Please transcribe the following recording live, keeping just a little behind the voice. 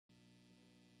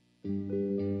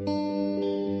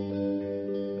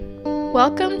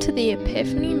Welcome to the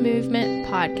Epiphany Movement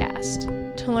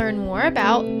podcast. To learn more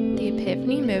about the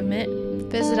Epiphany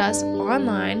Movement, visit us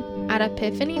online at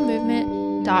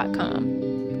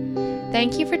epiphanymovement.com.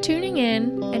 Thank you for tuning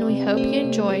in, and we hope you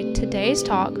enjoyed today's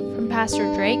talk from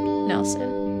Pastor Drake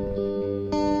Nelson.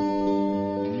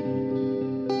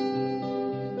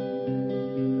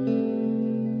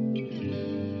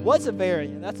 What's a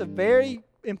variant? That's a very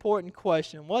important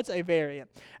question. What's a variant?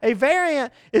 A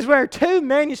variant is where two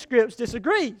manuscripts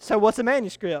disagree. So what's a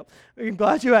manuscript? I'm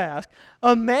glad you asked.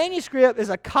 A manuscript is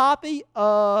a copy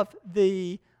of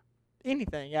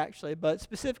anything actually, but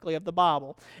specifically of the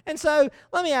Bible. And so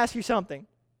let me ask you something.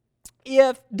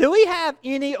 Do we have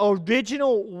any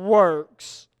original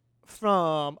works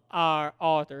from our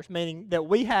authors, meaning that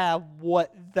we have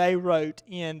what they wrote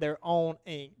in their own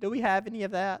ink? Do we have any of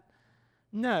that?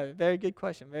 No. Very good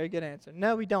question. Very good answer.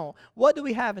 No, we don't. What do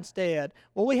we have instead?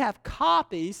 Well, we have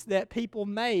copies that people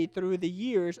made through the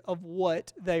years of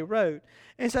what they wrote.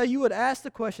 And so you would ask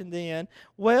the question then,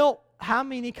 well, how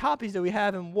many copies do we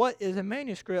have and what is a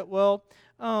manuscript? Well,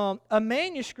 a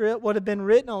manuscript would have been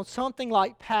written on something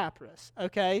like papyrus,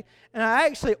 okay? And I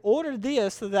actually ordered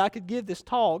this so that I could give this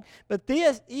talk, but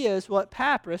this is what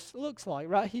papyrus looks like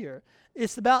right here.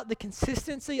 It's about the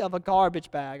consistency of a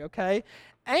garbage bag, okay?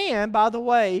 And, by the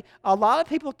way, a lot of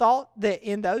people thought that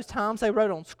in those times they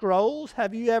wrote on scrolls.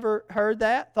 Have you ever heard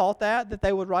that, thought that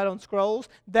they would write on scrolls?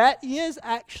 That is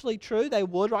actually true. They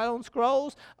would write on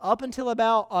scrolls up until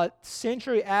about a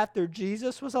century after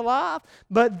Jesus was alive.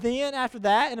 But then after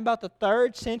that, in about the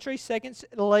 3rd century,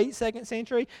 late 2nd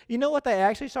century, you know what they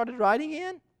actually started writing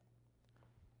in?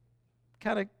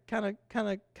 Kind of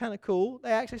cool. They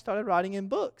actually started writing in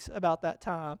books about that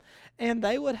time. And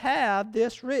they would have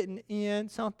this written in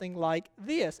something like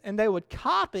this. And they would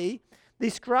copy,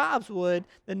 these scribes would,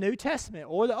 the New Testament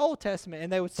or the Old Testament,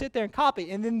 and they would sit there and copy.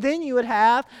 And then you would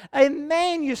have a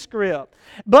manuscript.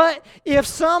 But if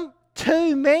some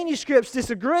two manuscripts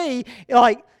disagree,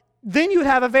 then you would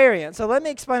have a variant. So let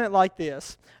me explain it like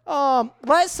this.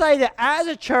 Let's say that as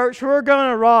a church, we're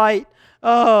going to write...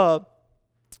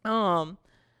 I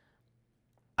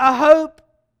hope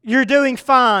you're doing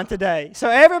fine today. So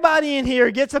everybody in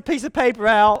here gets a piece of paper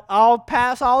out. I'll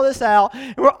pass all this out.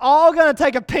 And we're all going to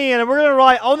take a pen and we're going to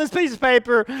write on this piece of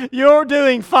paper, you're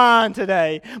doing fine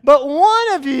today. But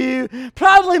one of you,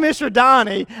 probably Mr.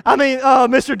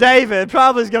 David,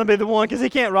 probably is going to be the one because he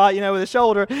can't write, with his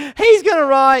shoulder. He's going to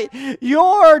write,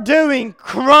 you're doing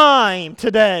crime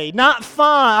today, not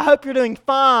fine. I hope you're doing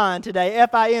fine today,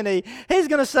 F-I-N-E. He's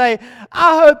going to say,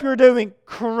 I hope you're doing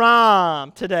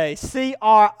crime today,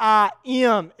 C-R-I-M-E.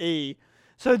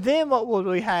 So then what would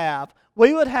we have?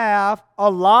 We would have a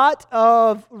lot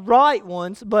of right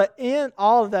ones, but in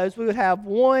all of those we would have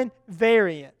one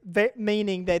variant,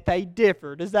 meaning that they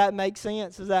differ. Does that make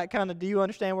sense? Do you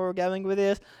understand where we're going with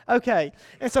this? Okay,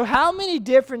 and so how many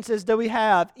differences do we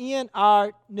have in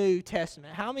our New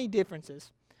Testament? How many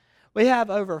differences? We have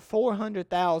over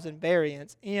 400,000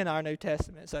 variants in our New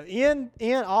Testament. So in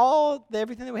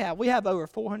everything that we have over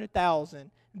 400,000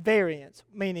 variants,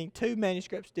 meaning two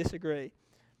manuscripts disagree.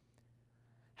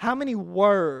 How many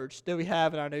words do we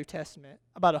have in our New Testament?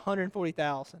 About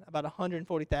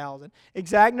 140,000.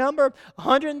 Exact number,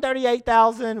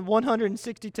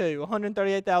 138,162.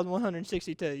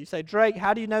 138,162. You say, Drake,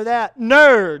 how do you know that?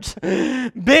 Nerds.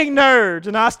 Big nerds.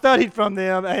 And I studied from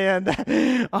them. And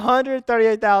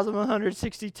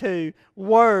 138,162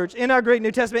 words in our Greek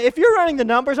New Testament. If you're running the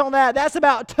numbers on that, that's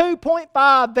about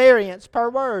 2.5 variants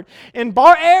per word. And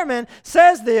Bart Ehrman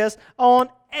says this on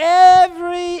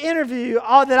every interview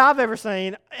that I've ever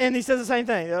seen, and he says the same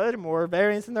thing. There are more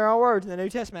variants than there are words in the New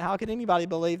Testament. How could anybody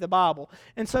believe the Bible?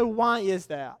 And so why is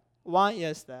that? Why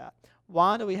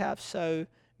do we have so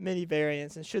many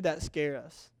variants, and should that scare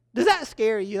us? Does that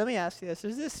scare you? Let me ask you this.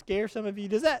 Does this scare some of you?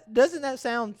 Doesn't that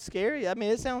sound scary? I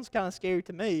mean, it sounds kind of scary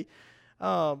to me.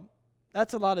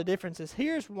 That's a lot of differences.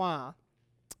 Here's why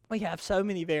we have so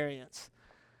many variants.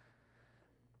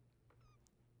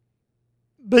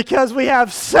 Because we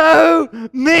have so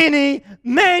many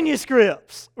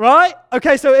manuscripts, right?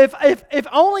 Okay, so if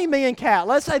only me and Kat,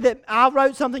 let's say that I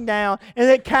wrote something down and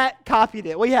that Kat copied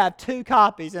it. We have 2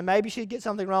 copies, and maybe she'd get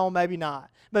something wrong, maybe not.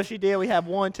 But if she did, we have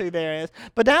 1, 2 variants.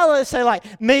 But now let's say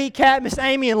like me, Kat, Miss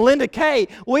Amy, and Linda K,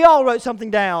 we all wrote something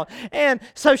down. And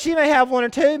so she may have 1 or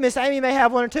 2, Miss Amy may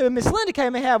have 1 or 2, and Miss Linda K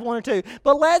may have 1 or 2.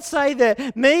 But let's say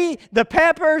that me, the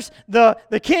Peppers, the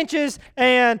Kinches,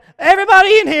 and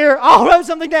everybody in here all wrote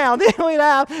something down. Then we'd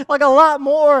have like a lot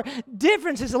more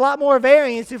differences, a lot more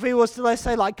variants if we was to, let's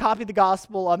say, like copy the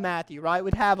Gospel of Matthew, right?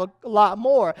 We'd have a lot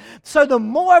more. So the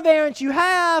more variants you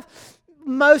have,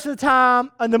 most of the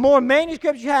time, and the more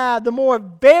manuscripts you have, the more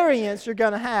variants you're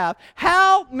going to have.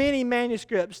 How many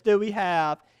manuscripts do we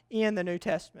have in the New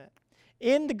Testament?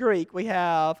 In the Greek, we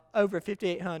have over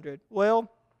 5,800.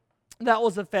 Well, that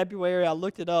was in February. I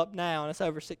looked it up now, and it's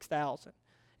over 6,000.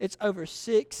 It's over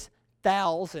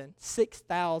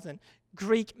 6,000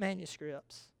 Greek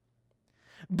manuscripts.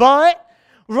 But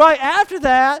right after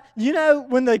that, you know,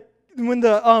 when the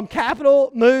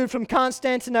capital moved from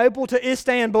Constantinople to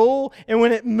Istanbul, and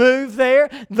when it moved there,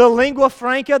 the lingua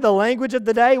franca, the language of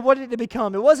the day, what did it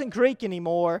become? It wasn't Greek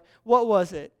anymore. What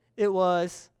was it? It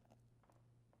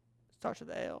starts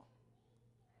with L.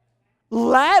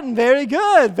 Latin. Very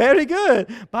good, very good.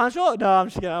 Bonjour. No, I'm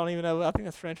just kidding. I don't even know. I think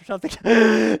that's French or something.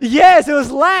 Yes, it was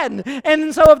Latin.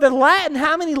 And so of the Latin,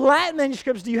 how many Latin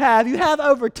manuscripts do you have? You have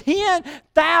over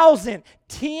 10,000.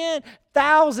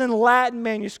 10,000 Latin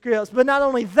manuscripts. But not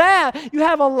only that, you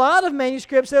have a lot of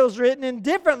manuscripts that was written in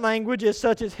different languages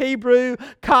such as Hebrew,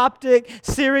 Coptic,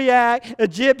 Syriac,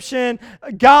 Egyptian,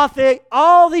 Gothic,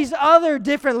 all these other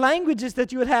different languages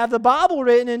that you would have the Bible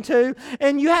written into.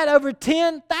 And you had over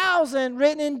 10,000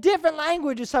 written in different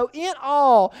languages. So in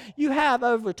all, you have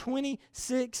over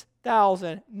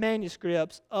 26,000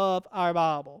 manuscripts of our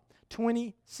Bible.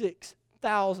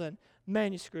 26,000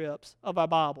 manuscripts of our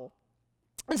Bible.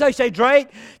 And so you say, Drake,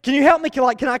 can you help me? Can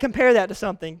I compare that to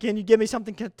something? Can you give me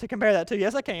something to compare that to?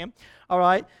 Yes, I can. All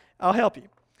right, I'll help you.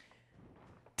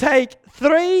 Take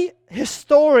 3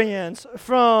 historians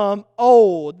from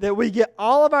old that we get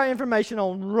all of our information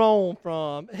on Rome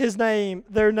from.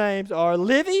 Their names are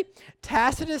Livy,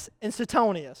 Tacitus, and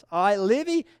Suetonius. All right,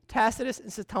 Livy, Tacitus,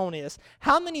 and Suetonius.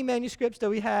 How many manuscripts do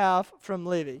we have from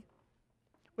Livy?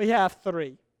 We have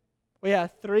 3. We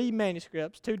have 3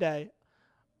 manuscripts today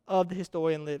of the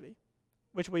historian Livy,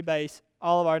 which we base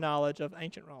all of our knowledge of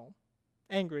ancient Rome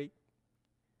and Greek.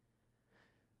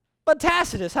 But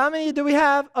Tacitus, how many do we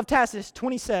have of Tacitus?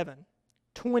 27.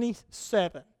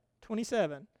 27.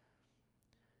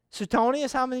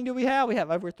 Suetonius, how many do we have? We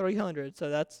have over 300, so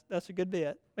that's a good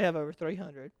bit. We have over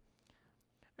 300.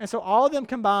 And so all of them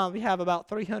combined, we have about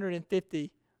 350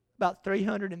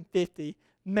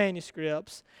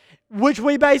 manuscripts, which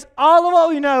we base all of what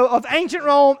we know of ancient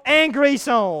Rome and Greece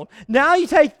on. Now you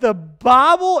take the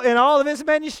Bible and all of its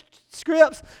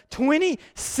manuscripts,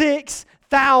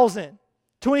 26,000.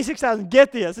 26,000.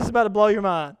 Get this. This is about to blow your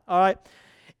mind. All right.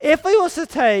 If we was to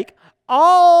take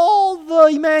all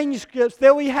the manuscripts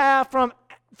that we have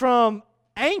from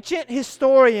ancient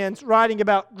historians writing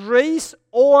about Greece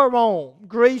or Rome,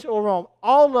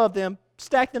 all of them,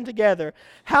 stack them together,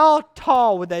 how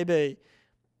tall would they be?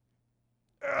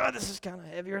 This is kind of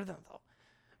heavier than I thought.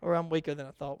 Or I'm weaker than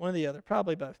I thought. One or the other.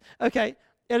 Probably both. Okay,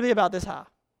 it'll be about this high.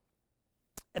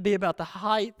 It'd be about the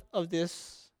height of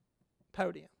this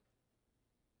podium.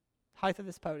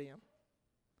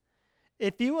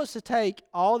 If you was to take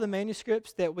all the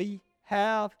manuscripts that we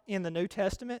have in the New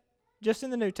Testament, just in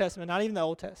the New Testament, not even the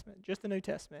Old Testament, just the New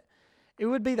Testament, it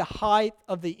would be the height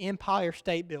of the Empire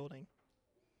State Building.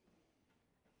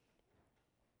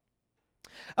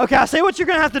 Okay, I see what you're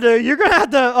going to have to do. You're going to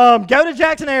have to go to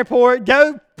Jackson Airport,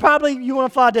 probably you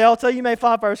want to fly Delta, you may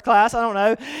fly first class, I don't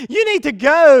know. You need to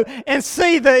go and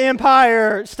see the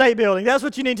Empire State Building. That's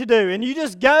what you need to do. And you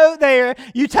just go there,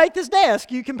 you take this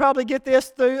desk. You can probably get this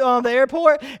through the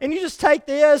airport, and you just take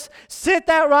this, sit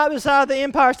that right beside the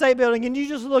Empire State Building, and you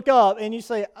just look up, and you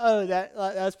say, oh,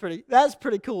 that's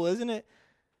pretty cool, isn't it?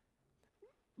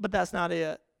 But that's not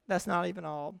it. That's not even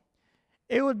all.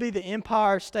 It would be the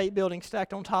Empire State Building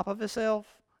stacked on top of itself,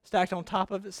 stacked on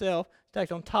top of itself,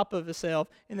 stacked on top of itself,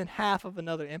 and then half of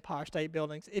another Empire State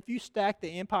Building. If you stack the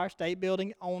Empire State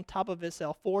Building on top of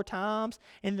itself 4 times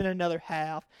and then another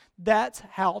half, that's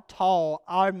how tall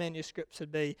our manuscripts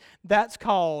would be. That's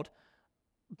called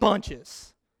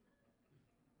bunches.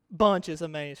 Bunches of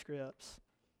manuscripts.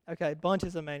 Okay,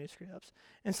 bunches of manuscripts.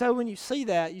 And so when you see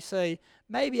that, you say,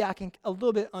 maybe I can a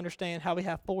little bit understand how we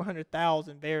have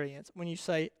 400,000 variants when you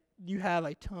say you have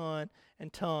a ton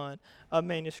and ton of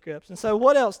manuscripts. And so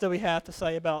what else do we have to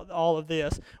say about all of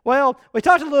this? Well, we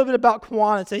talked a little bit about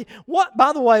quantity.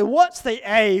 By the way, what's the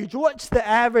age? What's the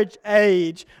average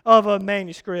age of a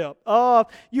manuscript?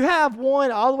 You have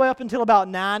one all the way up until about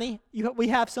 90. We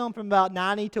have some from about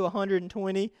 90 to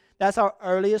 120. That's our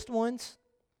earliest ones.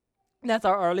 That's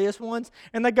our earliest ones.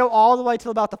 And they go all the way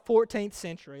to about the 14th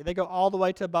century. They go all the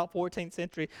way to about 14th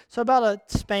century. So about a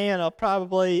span of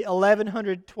probably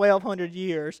 1,100, 1,200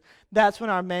 years. That's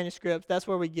when our manuscripts, that's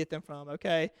where we get them from,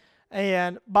 okay?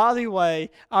 And by the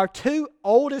way, our two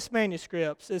oldest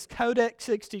manuscripts is Codex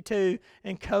 62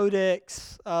 and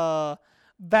Codex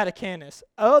Vaticanus.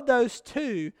 Of those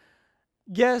two,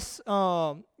 guess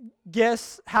how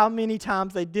many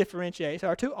times they differentiate. So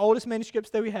our two oldest manuscripts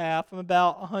that we have from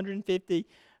about 150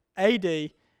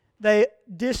 AD, they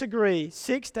disagree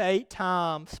 6 to 8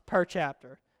 times per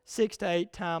chapter. 6 to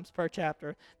 8 times per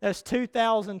chapter. That's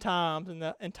 2,000 times in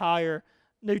the entire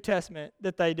New Testament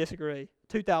that they disagree.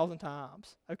 2,000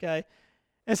 times, okay?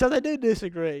 And so they do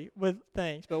disagree with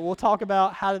things, but we'll talk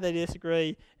about how do they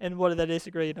disagree and what are they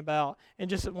disagreeing about in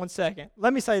just 1 second.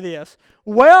 Let me say this.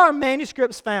 Where are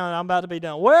manuscripts found? I'm about to be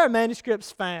done. Where are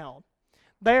manuscripts found?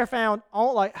 They are found,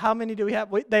 how many do we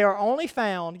have? They are only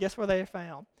found, guess where they are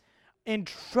found? In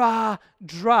dry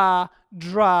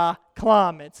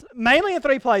climates. Mainly in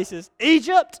 3 places.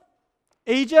 Egypt,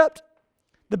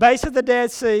 the base of the Dead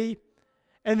Sea,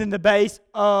 and then the base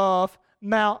of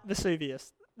Mount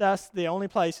Vesuvius. That's the only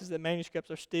places that manuscripts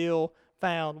are still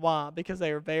found. Why? Because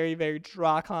they are very, very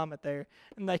dry climate there,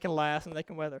 and they can last and they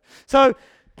can weather. So,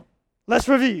 let's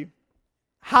review.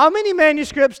 How many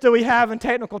manuscripts do we have in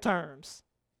technical terms?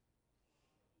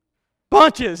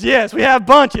 Bunches, yes, we have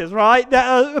bunches, right?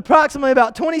 Approximately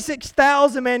about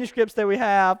 26,000 manuscripts that we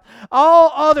have.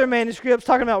 All other manuscripts,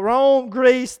 talking about Rome,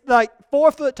 Greece, like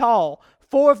 4 foot tall.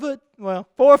 4 foot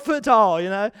tall, you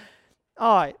know.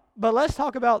 All right. But let's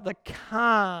talk about the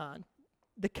kind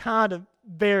of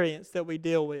variants that we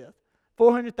deal with.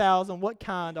 400,000, what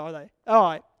kind are they? All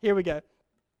right, here we go.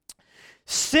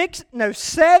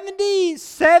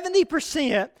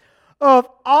 70% of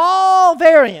all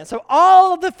variants, so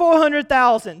all of the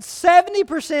 400,000,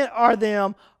 70% of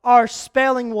them are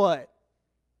spelling what?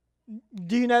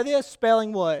 Do you know this?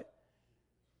 Spelling what?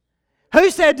 Who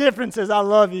said differences? I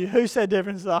love you. Who said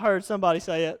differences? I heard somebody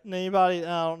say it. Anybody?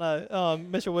 I don't know.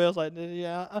 Mr. Will's like,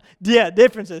 yeah,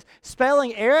 differences.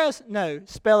 Spelling errors? No,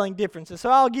 spelling differences. So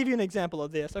I'll give you an example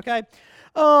of this, okay?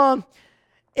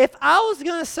 If I was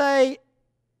going to say,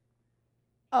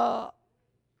 I'm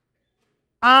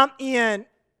in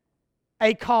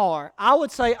a car, I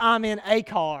would say I'm in a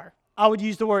car. I would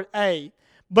use the word a.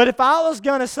 But if I was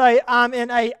going to say I'm in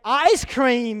a ice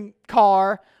cream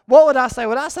car, what would I say?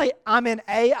 Would I say I'm in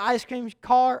a ice cream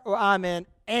car or I'm in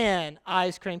an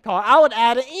ice cream car? I would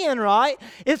add an N, right?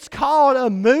 It's called a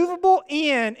movable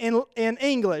N in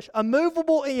English. A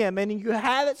movable N, meaning you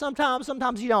have it sometimes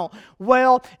you don't.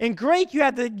 Well, in Greek, you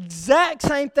have the exact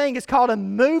same thing. It's called a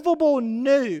movable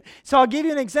nu. So I'll give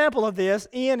you an example of this.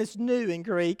 N is nu in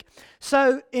Greek.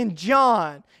 So in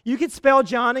John, you can spell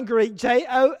John in Greek, John,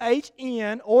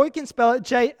 or you can spell it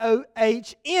John.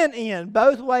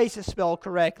 Both ways is spelled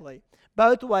correctly.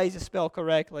 Both ways is spelled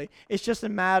correctly. It's just a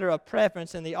matter of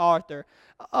preference in the author.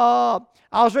 I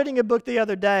was reading a book the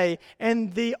other day,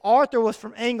 and the author was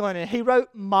from England, and he wrote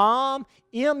mom,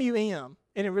 M-U-M,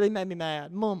 and it really made me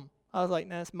mad. Mum. I was like,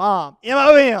 no, it's mom,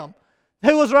 M-O-M.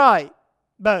 Who was right?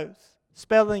 Both.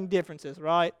 Spelling differences,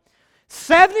 right?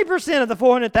 70% of the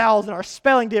 400,000 are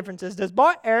spelling differences. Does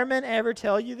Bart Ehrman ever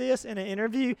tell you this in an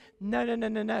interview? No.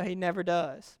 He never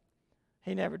does.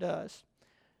 He never does.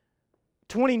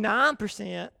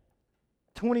 29%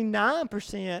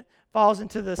 falls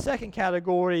into the second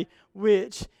category,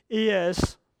 which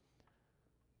is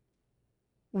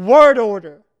word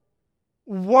order.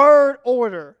 Word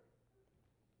order.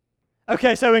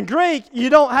 Okay, so in Greek, you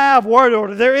don't have word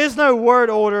order. There is no word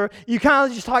order. You kind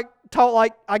of just talk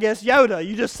like, I guess, Yoda.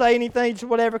 You just say anything,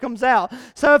 whatever comes out.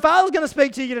 So if I was going to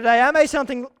speak to you today, I may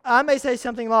say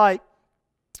something like,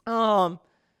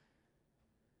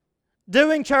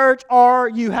 doing church, are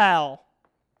you how?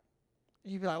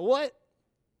 You'd be like, what?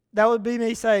 That would be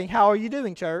me saying, how are you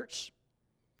doing, church?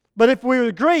 But if we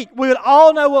were Greek, we would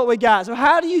all know what we got. So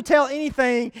how do you tell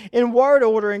anything in word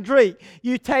order in Greek?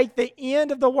 You take the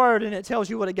end of the word and it tells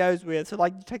you what it goes with. So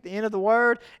like you take the end of the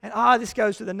word and this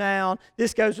goes with the noun,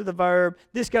 this goes with the verb,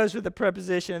 this goes with the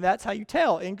preposition, and that's how you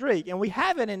tell in Greek. And we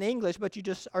have it in English, but you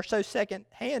just are so second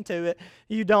hand to it,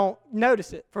 you don't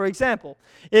notice it. For example,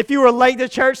 if you were late to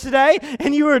church today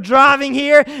and you were driving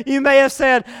here, you may have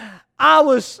said, I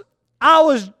was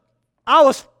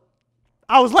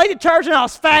I was late at church and I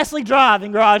was fastly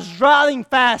driving, or I was driving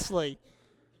fastly.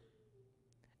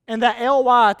 And that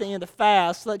ly at the end of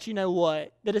fast lets you know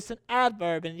what? That it's an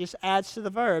adverb and it just adds to the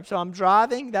verb. So I'm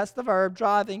driving, that's the verb,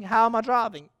 driving. How am I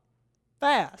driving?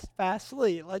 Fast,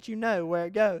 fastly. It lets you know where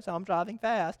it goes. So I'm driving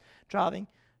fast, driving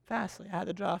fastly. I had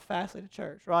to drive fastly to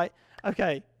church, right?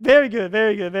 Okay, very good,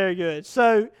 very good, very good.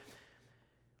 So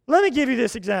let me give you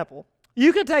this example.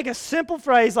 You can take a simple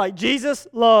phrase like Jesus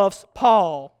loves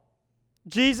Paul.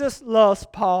 Jesus loves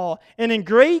Paul. And in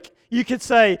Greek, you could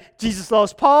say Jesus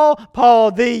loves Paul,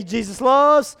 Paul the Jesus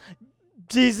loves,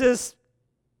 Jesus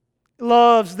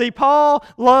loves the Paul,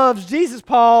 loves Jesus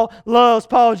Paul, loves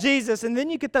Paul Jesus. And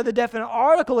then you could throw the definite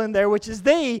article in there, which is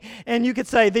the, and you could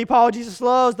say the Paul Jesus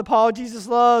loves, the Paul Jesus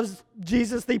loves,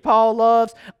 Jesus the Paul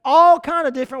loves. All kind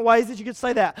of different ways that you could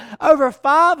say that. Over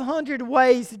 500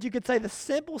 ways that you could say the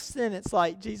simple sentence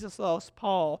like Jesus loves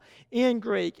Paul in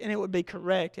Greek, and it would be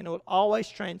correct, and it would always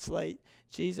translate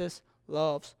Jesus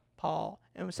loves Paul.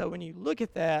 And so when you look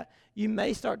at that, you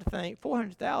may start to think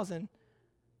 400,000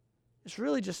 it's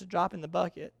really just a drop in the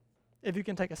bucket if you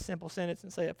can take a simple sentence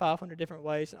and say it 500 different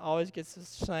ways and always gets the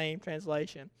same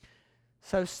translation.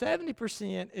 So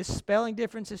 70% is spelling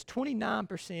differences,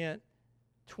 29%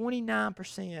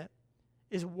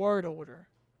 is word order.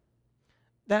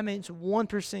 That means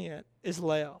 1% is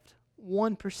left.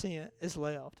 1% is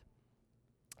left.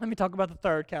 Let me talk about the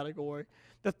third category.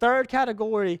 The third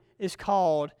category is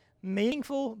called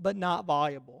meaningful but not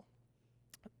valuable.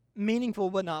 Meaningful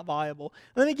but not viable.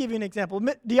 Let me give you an example.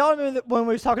 Do y'all remember that when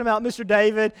we were talking about Mr.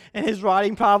 David and his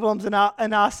writing problems, and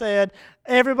I said,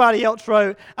 everybody else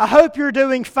wrote, I hope you're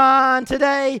doing fine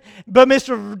today, but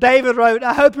Mr. David wrote,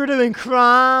 I hope you're doing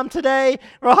crime today,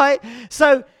 right?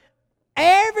 So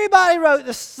everybody wrote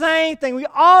the same thing. We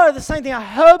all are the same thing. I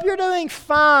hope you're doing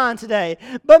fine today.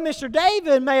 But Mr.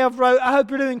 David may have wrote, I hope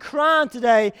you're doing crime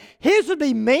today. His would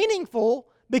be meaningful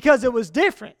because it was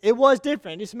different. It was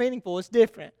different. It's meaningful. It's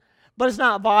different. But it's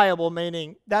not viable,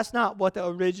 meaning that's not what the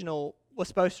original was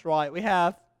supposed to write. We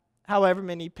have however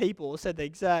many people said the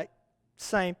exact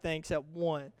same thing except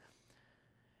one.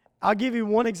 I'll give you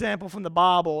one example from the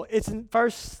Bible. It's in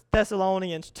 1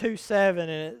 Thessalonians 2:7,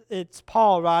 and it's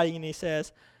Paul writing, and he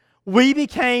says, we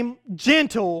became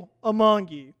gentle among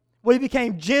you. We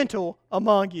became gentle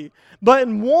among you. But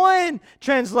in one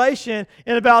translation,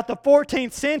 in about the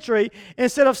 14th century,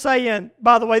 instead of saying,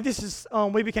 by the way, this is,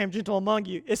 we became gentle among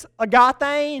you, it's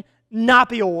agathane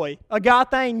napioi.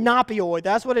 Agathane napioi.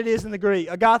 That's what it is in the Greek.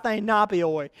 Agathane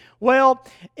napioi. Well,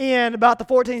 in about the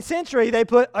 14th century, they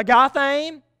put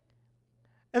agathane,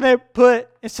 and they put,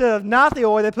 instead of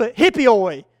nathioi, they put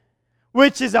hippioi,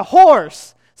 which is a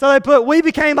horse. So they put, we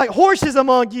became like horses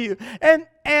among you.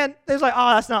 And they was like,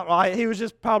 oh, that's not right. He was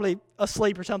just probably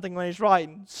asleep or something when he's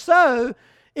writing. So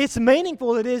it's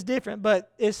meaningful. It is different,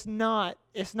 but it's not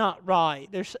right.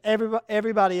 There's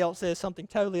everybody else says something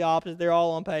totally opposite. They're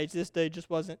all on page. This dude just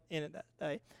wasn't in it that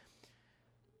day.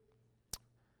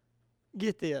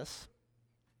 Get this.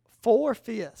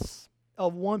 4/5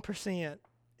 of 1%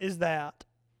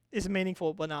 is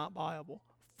meaningful but not viable.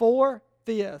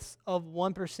 4/5 of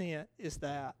 1% is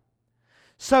that.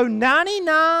 So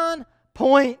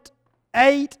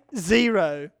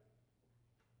 99.80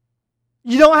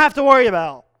 you don't have to worry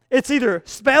about. It's either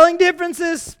spelling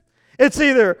differences, it's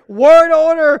either word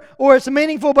order, or it's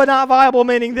meaningful but not viable,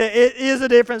 meaning that it is a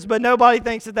difference, but nobody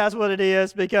thinks that that's what it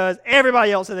is because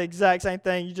everybody else said the exact same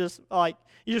thing. You just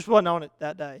wasn't on it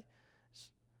that day.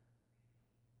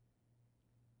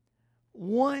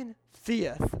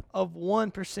 1/5 of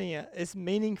 1% is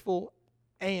meaningful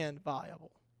and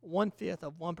viable. 1/5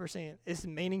 of 1% is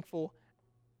meaningful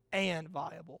and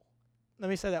viable. Let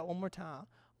me say that one more time.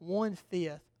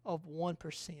 1/5 of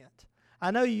 1%.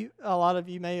 I know a lot of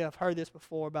you may have heard this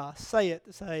before, but I say it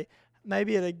to say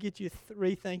maybe it'll get you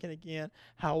rethinking again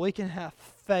how we can have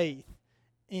faith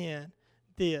in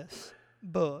this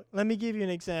book. Let me give you an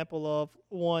example of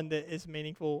one that is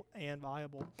meaningful and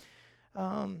viable.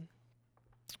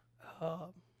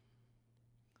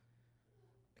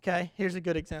 Okay, here's a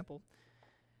good example.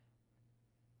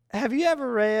 Have you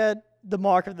ever read The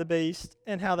Mark of the Beast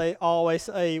and how they always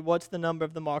say, what's the number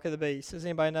of the mark of the beast? Does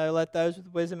anybody know? Let those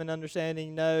with wisdom and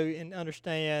understanding know and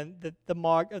understand that the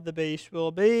mark of the beast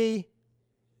will be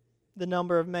the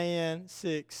number of man,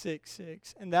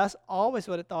 666. And that's always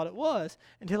what it thought it was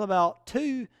until about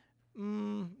 2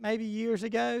 maybe years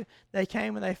ago, they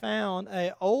came and they found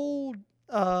an old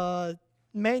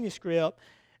manuscript.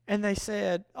 And they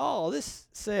said, oh, this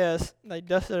says, they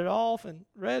dusted it off and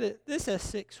read it. This says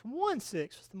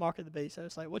 616 was the mark of the beast. So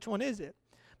it's like, which one is it?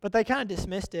 But they kind of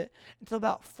dismissed it until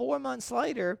about 4 months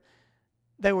later,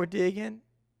 they were digging,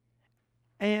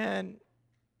 and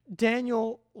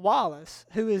Daniel Wallace,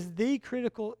 who is the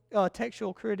critical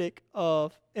textual critic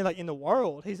in the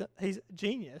world, he's a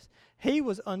genius. He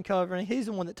was uncovering. He's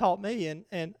the one that taught me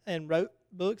and wrote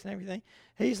books and everything.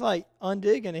 He's like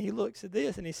undigging, and he looks at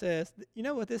this and he says, "You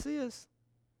know what this is?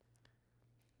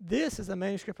 This is a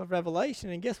manuscript of Revelation,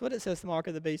 and guess what it says the mark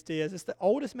of the beast is? It's the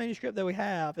oldest manuscript that we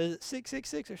have. Is it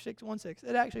 666 or 616?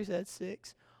 It actually said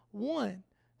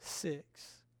 616.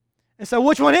 And so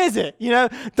which one is it? You know,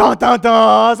 dun, dun, dun.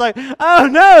 I was like, oh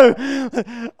no,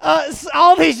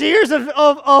 all these years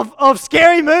of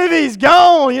scary movies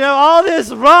gone. You know, all this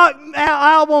rock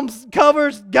albums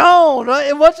covers gone.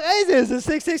 Right? And what is it? Is it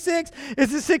 666?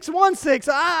 Is it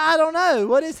 616? I don't know.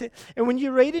 What is it? And when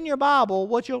you read in your Bible,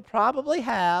 what it will probably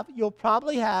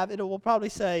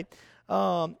say,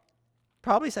 the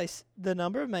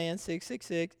number of man,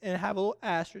 666, and have a little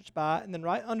asterisk by it, and then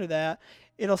right under that,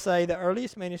 it'll say the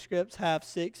earliest manuscripts have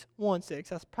 616.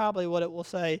 That's probably what it will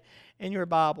say in your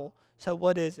Bible. So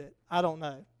what is it? I don't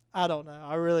know. I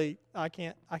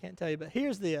can't tell you. But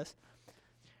here's this.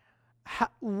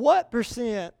 What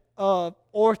percent of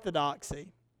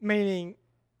orthodoxy, meaning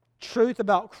truth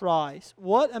about Christ,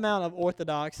 what amount of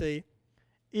orthodoxy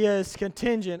is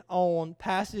contingent on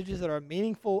passages that are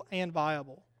meaningful and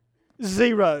viable?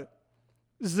 0%.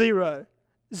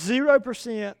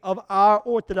 0% of our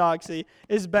orthodoxy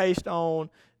is based on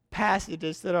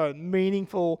passages that are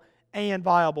meaningful and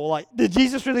viable. Like, did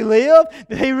Jesus really live?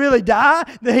 Did he really die?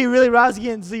 Did he really rise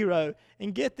again? 0.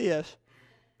 And get this.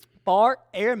 Bart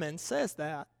Ehrman says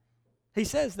that. He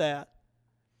says that.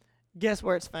 Guess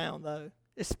where it's found, though?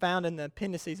 It's found in the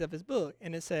appendices of his book.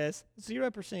 And it says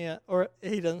 0%, or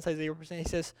he doesn't say 0%, he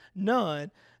says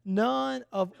none. None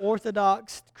of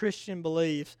Orthodox Christian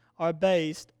beliefs are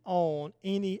based on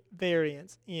any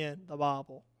variance in the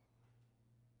Bible.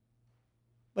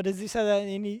 But does he say that in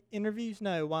any interviews?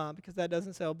 No. Why? Because that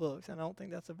doesn't sell books. And I don't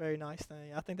think that's a very nice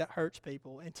thing. I think that hurts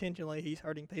people. Intentionally, he's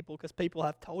hurting people because people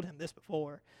have told him this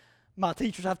before. My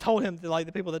teachers have told him, like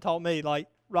the people that taught me, like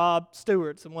Rob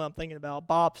Stewart's the one I'm thinking about,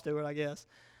 Bob Stewart, I guess.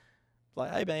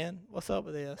 Like, hey, man, what's up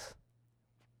with this?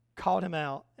 Called him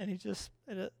out. And he just...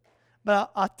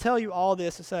 But I tell you all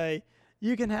this to say,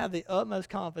 you can have the utmost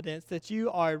confidence that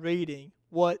you are reading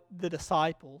what the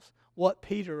disciples, what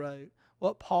Peter wrote,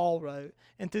 what Paul wrote.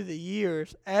 And through the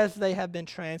years, as they have been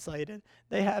translated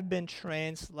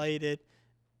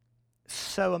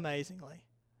so amazingly.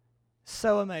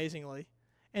 So amazingly.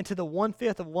 And to the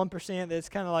 1/5 of 1% that's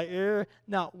kind of like,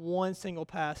 not one single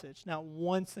passage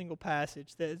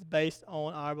that is based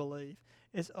on our belief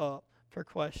is up for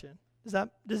question.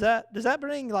 Does that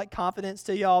bring like confidence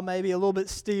to y'all? Maybe a little bit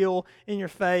steel in your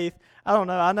faith. I don't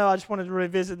know. I just wanted to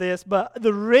revisit this, but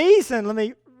the reason. Let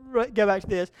me go back to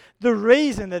this. The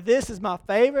reason that this is my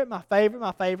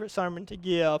favorite sermon to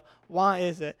give. Why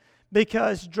is it?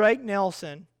 Because Drake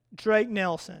Nelson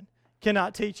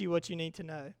cannot teach you what you need to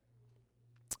know.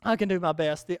 I can do my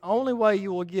best. The only way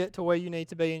you will get to where you need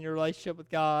to be in your relationship with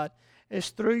God is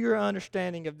through your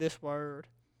understanding of this word.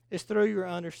 It's through your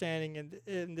understanding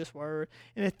in this word.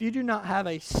 And if you do not have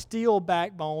a steel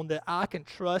backbone that I can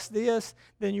trust this,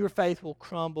 then your faith will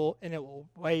crumble and it will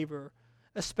waver,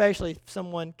 especially if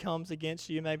someone comes against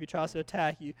you, maybe tries to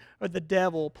attack you, or the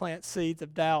devil plants seeds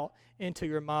of doubt into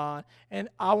your mind. And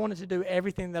I wanted to do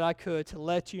everything that I could to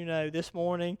let you know this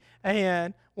morning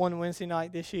and one Wednesday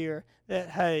night this year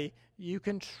that, hey, you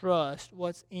can trust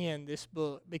what's in this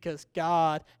book because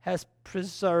God has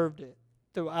preserved it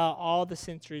throughout all the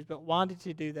centuries. But why did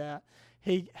he do that?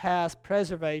 He has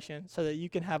preservation so that you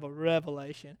can have a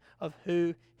revelation of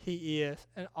who he is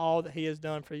and all that he has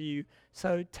done for you.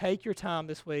 So take your time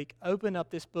this week, open up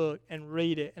this book and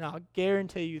read it, and I'll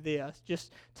guarantee you this.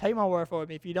 Just take my word for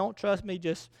it. If you don't trust me,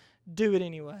 just do it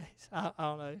anyways. I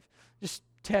don't know. Just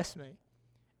test me.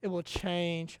 It will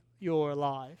change your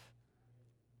life.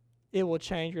 It will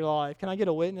change your life. Can I get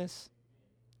a witness?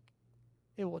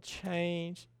 It will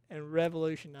change and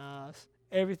revolutionize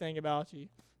everything about you.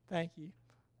 Thank you.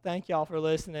 Thank y'all for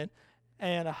listening.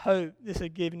 And I hope this has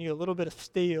given you a little bit of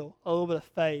steel, a little bit of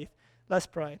faith. Let's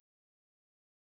pray.